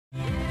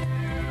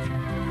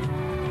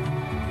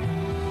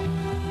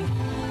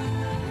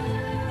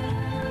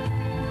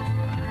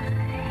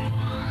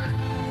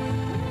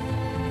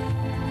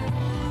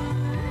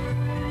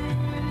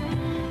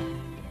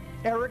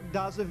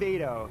Erik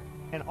d'Azevedo,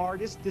 an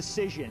artist's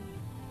decision.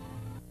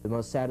 The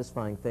most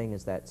satisfying thing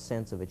is that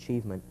sense of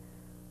achievement,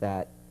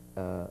 that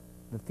the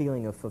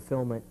feeling of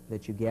fulfillment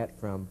that you get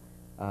from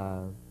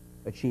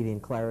achieving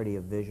clarity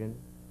of vision,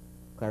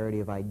 clarity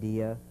of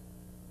idea,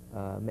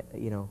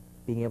 you know,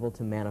 being able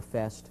to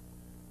manifest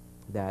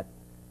that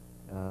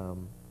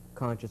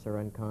conscious or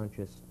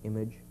unconscious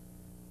image,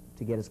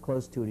 to get as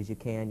close to it as you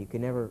can. You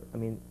can never, I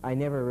mean, I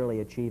never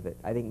really achieve it.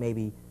 I think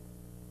maybe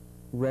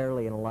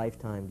rarely in a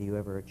lifetime do you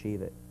ever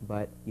achieve it,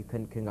 but you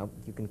can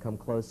come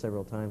close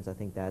several times. I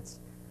think that's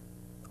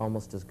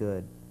almost as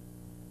good.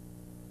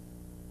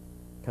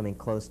 Coming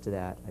close to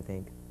that, I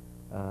think.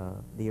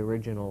 The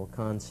original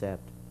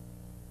concept,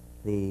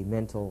 the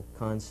mental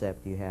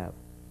concept you have,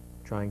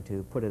 trying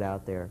to put it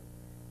out there,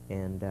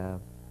 and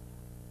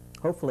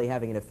hopefully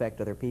having it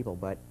affect other people,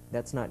 but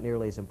that's not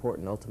nearly as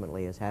important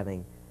ultimately as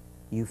having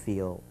you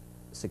feel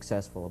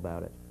successful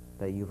about it,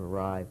 that you've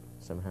arrived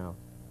somehow.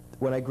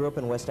 When I grew up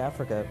in West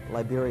Africa,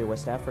 Liberia,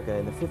 West Africa,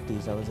 in the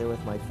 50s, I was there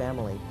with my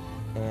family,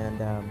 and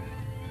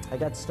I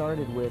got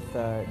started with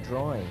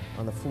drawing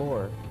on the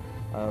floor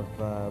of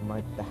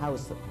the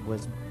house that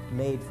was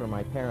made for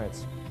my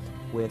parents,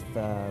 with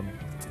the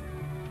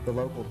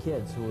local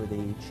kids who were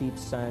the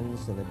chief's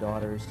sons and the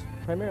daughters,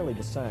 primarily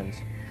the sons,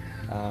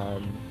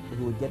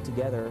 who would get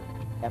together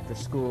after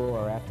school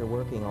or after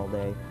working all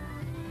day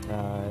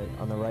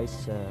on the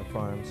rice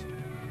farms,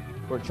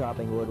 or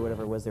chopping wood,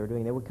 whatever it was they were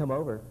doing. They would come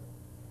over,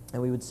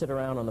 and we would sit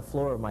around on the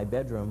floor of my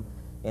bedroom,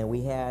 and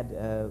we had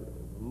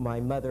my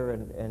mother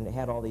and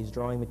had all these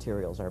drawing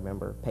materials, I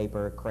remember,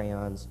 paper,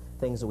 crayons,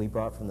 things that we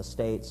brought from the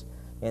States,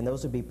 and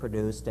those would be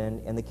produced,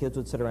 and the kids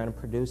would sit around and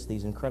produce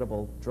these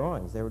incredible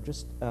drawings. They were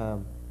just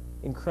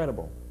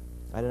incredible.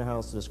 I don't know how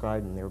else to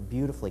describe them. They were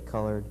beautifully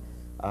colored,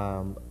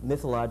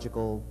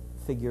 mythological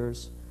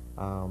figures,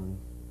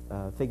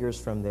 figures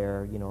from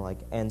their, you know, like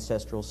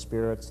ancestral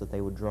spirits that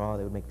they would draw.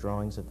 They would make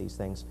drawings of these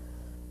things.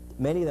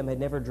 Many of them had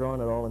never drawn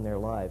at all in their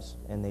lives,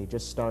 and they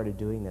just started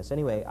doing this.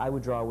 Anyway, I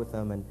would draw with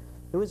them, and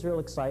it was real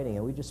exciting,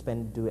 and we just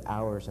do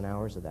hours and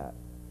hours of that.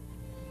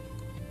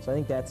 So I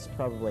think that's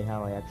probably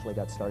how I actually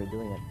got started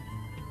doing it.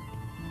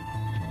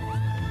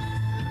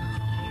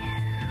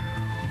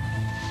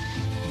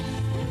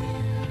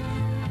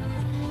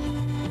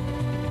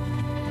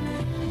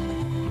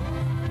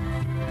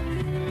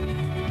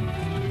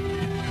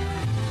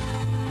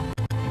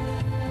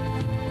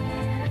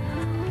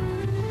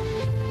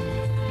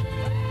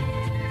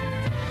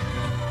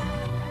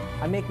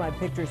 I make my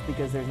pictures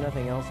because there's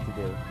nothing else to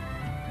do.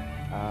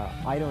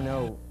 I don't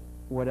know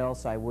what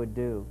else I would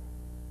do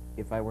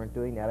if I weren't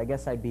doing that. I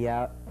guess I'd be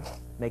out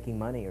making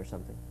money or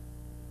something,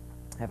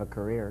 have a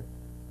career,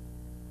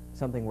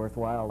 something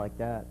worthwhile like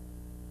that.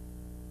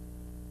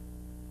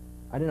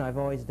 I don't know, I've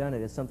always done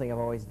it. It's something I've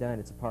always done.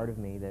 It's a part of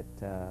me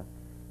that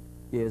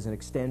is an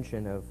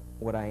extension of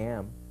what I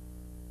am.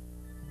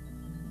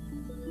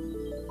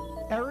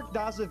 Erik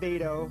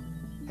d'Azevedo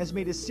has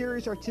made a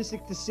serious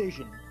artistic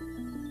decision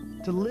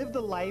to live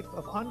the life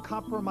of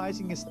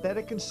uncompromising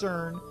aesthetic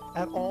concern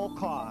at all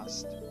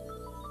cost.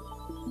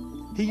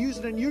 He used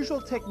an unusual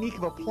technique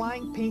of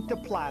applying paint to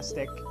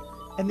plastic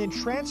and then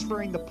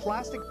transferring the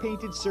plastic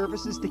painted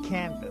surfaces to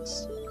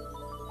canvas.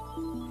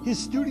 His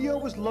studio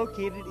was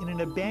located in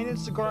an abandoned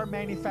cigar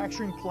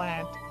manufacturing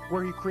plant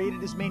where he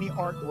created his many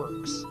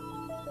artworks.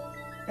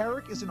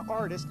 Erik is an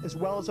artist as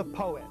well as a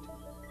poet.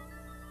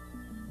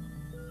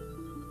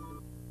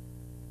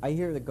 I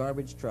hear the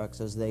garbage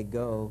trucks as they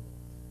go,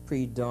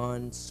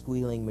 pre-dawn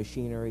squealing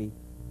machinery,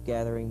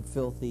 gathering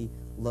filthy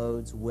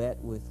loads wet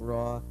with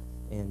raw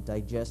and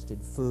digested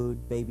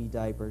food, baby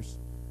diapers.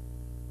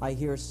 I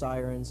hear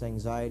sirens,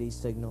 anxiety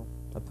signal,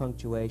 a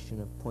punctuation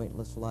of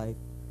pointless life,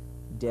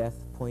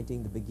 death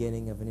pointing the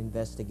beginning of an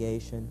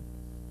investigation.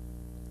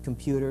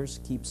 Computers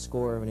keep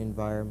score of an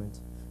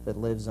environment that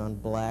lives on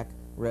black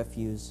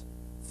refuse,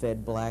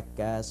 fed black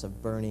gas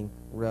of burning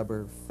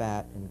rubber,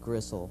 fat, and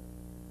gristle.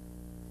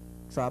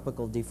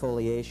 Tropical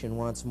defoliation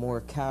wants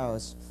more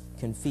cows,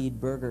 can feed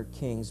Burger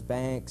King's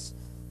banks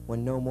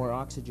when no more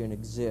oxygen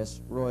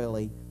exists,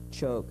 royally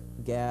choke,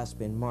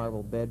 gasp in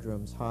marble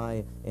bedrooms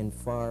high and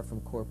far from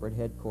corporate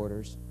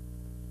headquarters.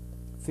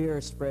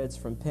 Fear spreads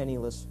from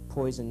penniless,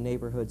 poisoned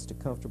neighborhoods to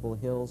comfortable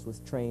hills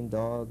with trained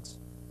dogs.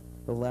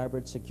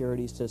 Elaborate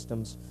security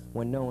systems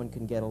when no one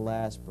can get a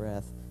last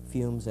breath.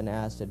 Fumes and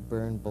acid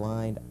burn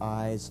blind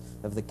eyes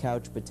of the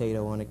couch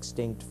potato on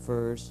extinct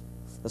furs.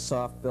 The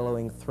soft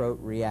billowing throat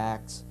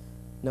reacts.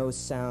 No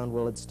sound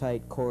will its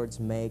tight cords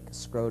make,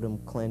 scrotum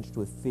clenched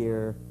with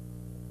fear.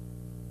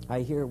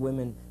 I hear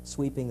women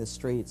sweeping the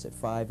streets at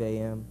 5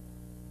 a.m.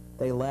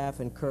 They laugh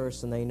and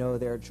curse, and they know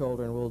their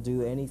children will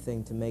do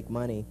anything to make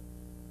money,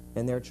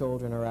 and their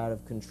children are out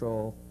of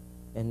control,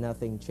 and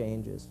nothing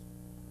changes.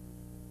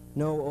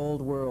 No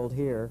old world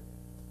here.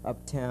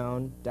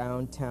 Uptown,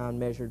 downtown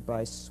measured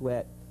by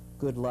sweat.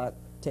 Good luck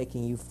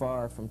taking you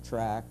far from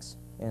tracks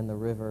and the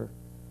river.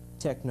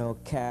 Techno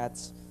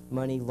cats,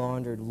 money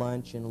laundered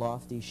lunch in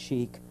lofty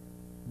chic.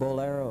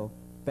 Bolero,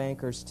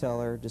 banker's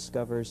teller,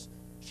 discovers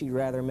she'd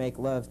rather make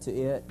love to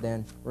it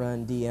than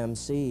run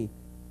DMC.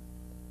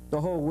 The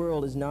whole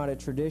world is not a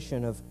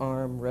tradition of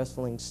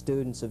arm-wrestling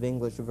students of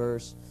English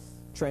verse,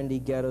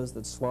 trendy ghettos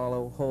that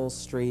swallow whole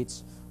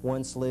streets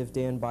once lived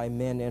in by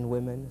men and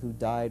women who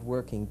died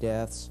working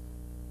deaths.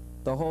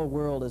 The whole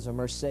world is a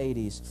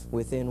Mercedes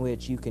within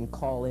which you can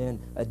call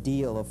in a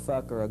deal, a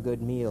fuck, or a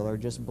good meal, or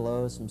just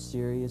blow some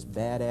serious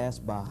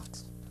badass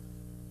box.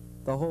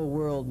 The whole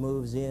world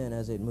moves in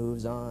as it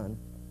moves on,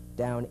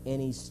 down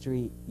any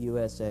street,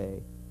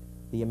 USA,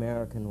 the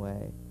American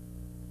way.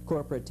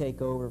 Corporate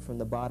takeover from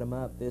the bottom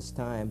up this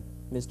time.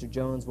 Mr.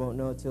 Jones won't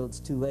know till it's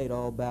too late,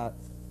 all about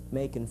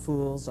making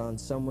fools on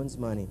someone's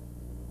money.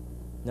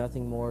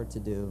 Nothing more to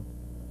do,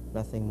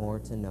 nothing more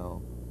to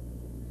know.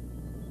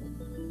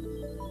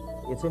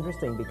 It's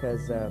interesting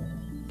because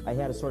I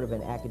had a sort of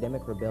an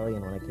academic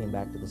rebellion when I came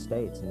back to the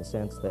States, in the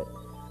sense that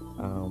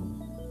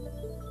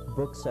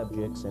book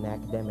subjects and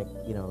academic,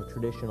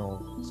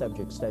 traditional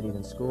subjects studied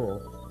in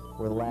school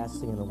were the last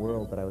thing in the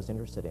world that I was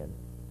interested in.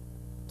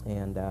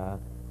 And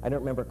I don't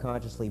remember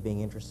consciously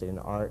being interested in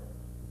art,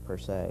 per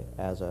se,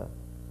 as a,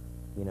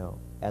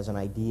 as an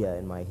idea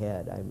in my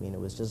head. I mean, it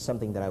was just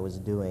something that I was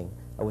doing.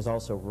 I was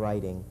also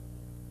writing.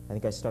 I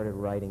think I started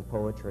writing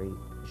poetry,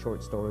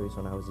 short stories,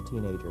 when I was a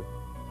teenager.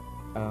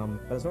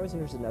 But I was always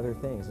interested in other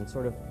things, and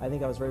sort of, I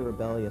think I was very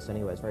rebellious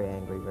anyways, very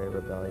angry, very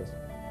rebellious.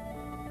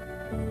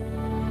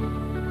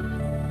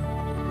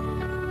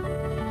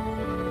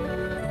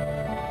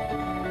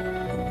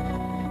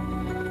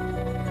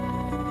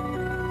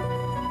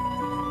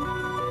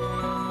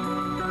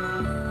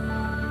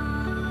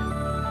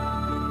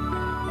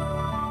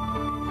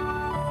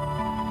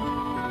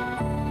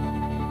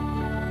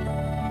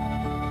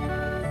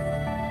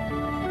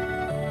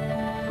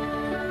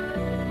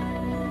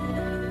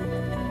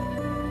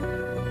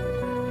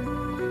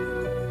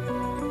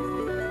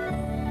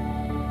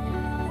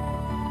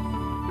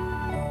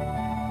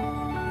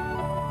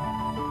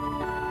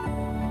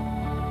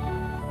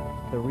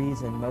 The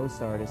reason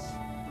most artists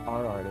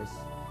are artists,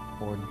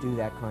 or do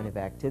that kind of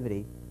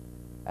activity,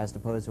 as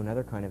opposed to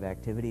another kind of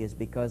activity, is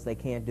because they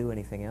can't do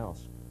anything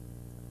else,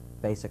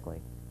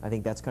 basically. I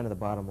think that's kind of the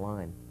bottom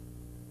line.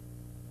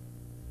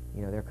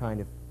 They're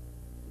kind of,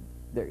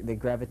 they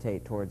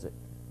gravitate towards it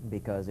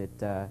because it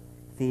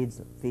feeds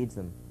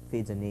them,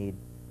 feeds a need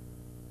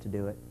to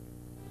do it.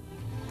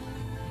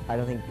 I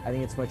think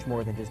it's much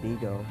more than just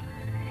ego.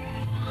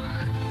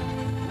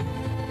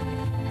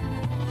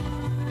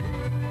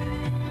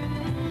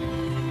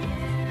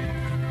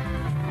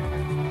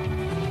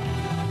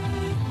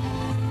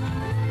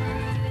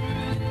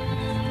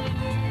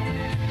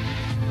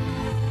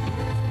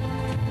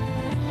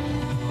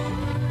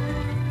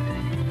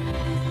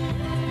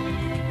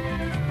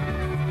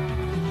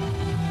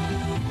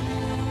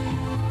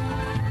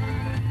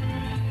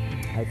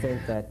 I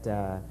think that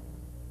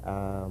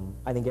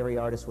I think every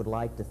artist would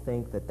like to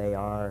think that they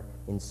are,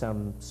 in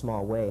some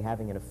small way,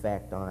 having an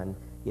effect on,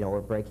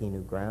 or breaking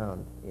new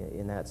ground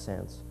in that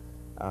sense.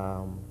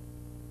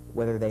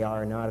 Whether they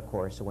are or not, of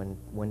course, one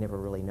never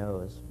really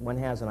knows. One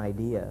has an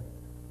idea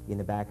in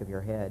the back of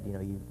your head.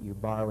 You're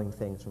borrowing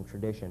things from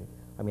tradition.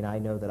 I mean, I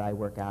know that I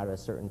work out of a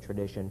certain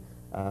tradition,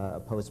 a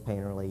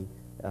post-painterly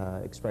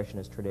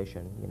expressionist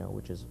tradition,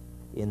 which is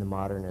in the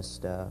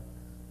modernist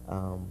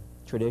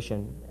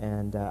tradition,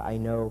 and I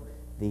know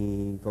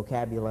the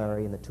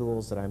vocabulary and the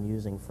tools that I'm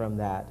using from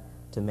that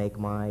to make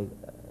my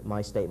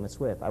statements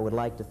with. I would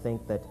like to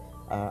think that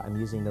I'm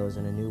using those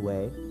in a new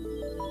way.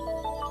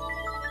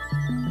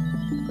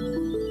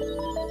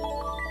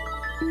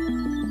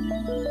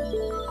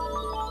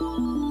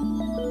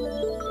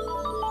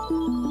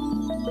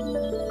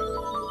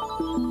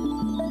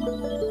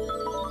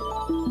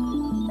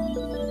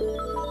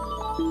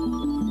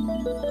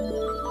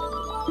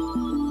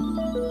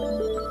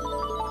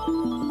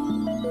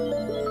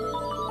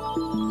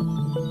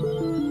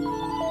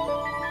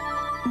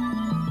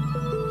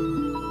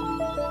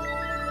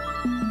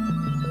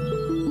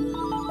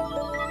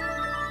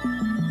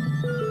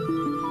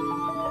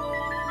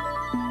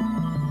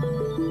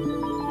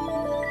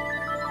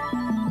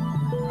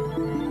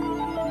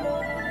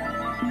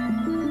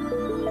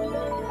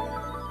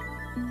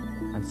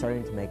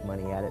 Starting to make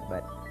money at it,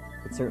 but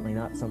it's certainly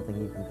not something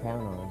you can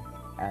count on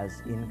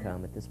as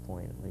income at this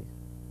point, at least.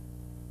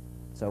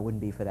 So it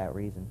wouldn't be for that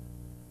reason.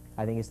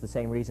 I think it's the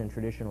same reason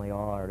traditionally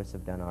all artists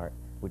have done art,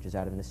 which is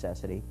out of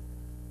necessity,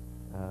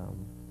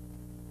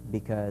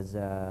 because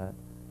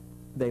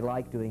they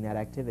like doing that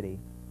activity.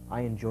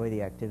 I enjoy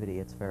the activity.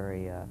 It's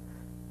very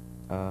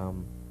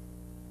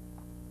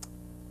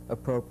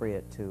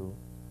appropriate to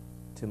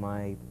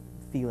my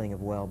feeling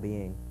of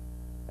well-being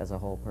as a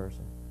whole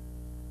person.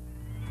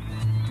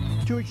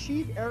 To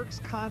achieve Erik's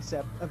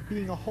concept of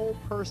being a whole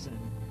person,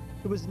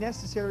 it was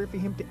necessary for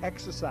him to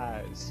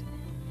exercise.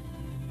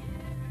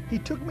 He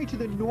took me to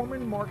the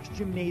Norman Marx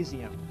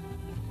Gymnasium.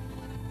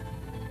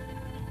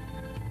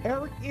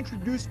 Erik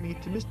introduced me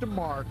to Mr.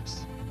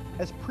 Marx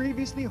as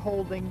previously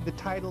holding the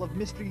title of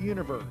Mr.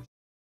 Universe.